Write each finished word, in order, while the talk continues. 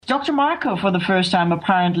Dr. Marco, for the first time,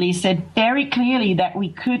 apparently said very clearly that we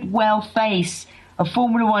could well face a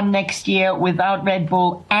Formula One next year without Red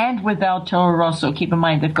Bull and without Toro Rosso. Keep in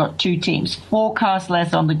mind, they've got two teams, 4 cars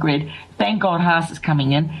less on the grid. Thank God Haas is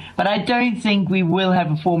coming in. But I don't think we will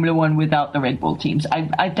have a Formula One without the Red Bull teams.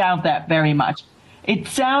 I doubt that very much. It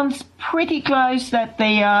sounds pretty close that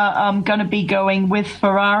they are going to be going with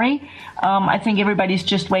Ferrari. I think everybody's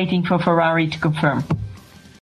just waiting for Ferrari to confirm.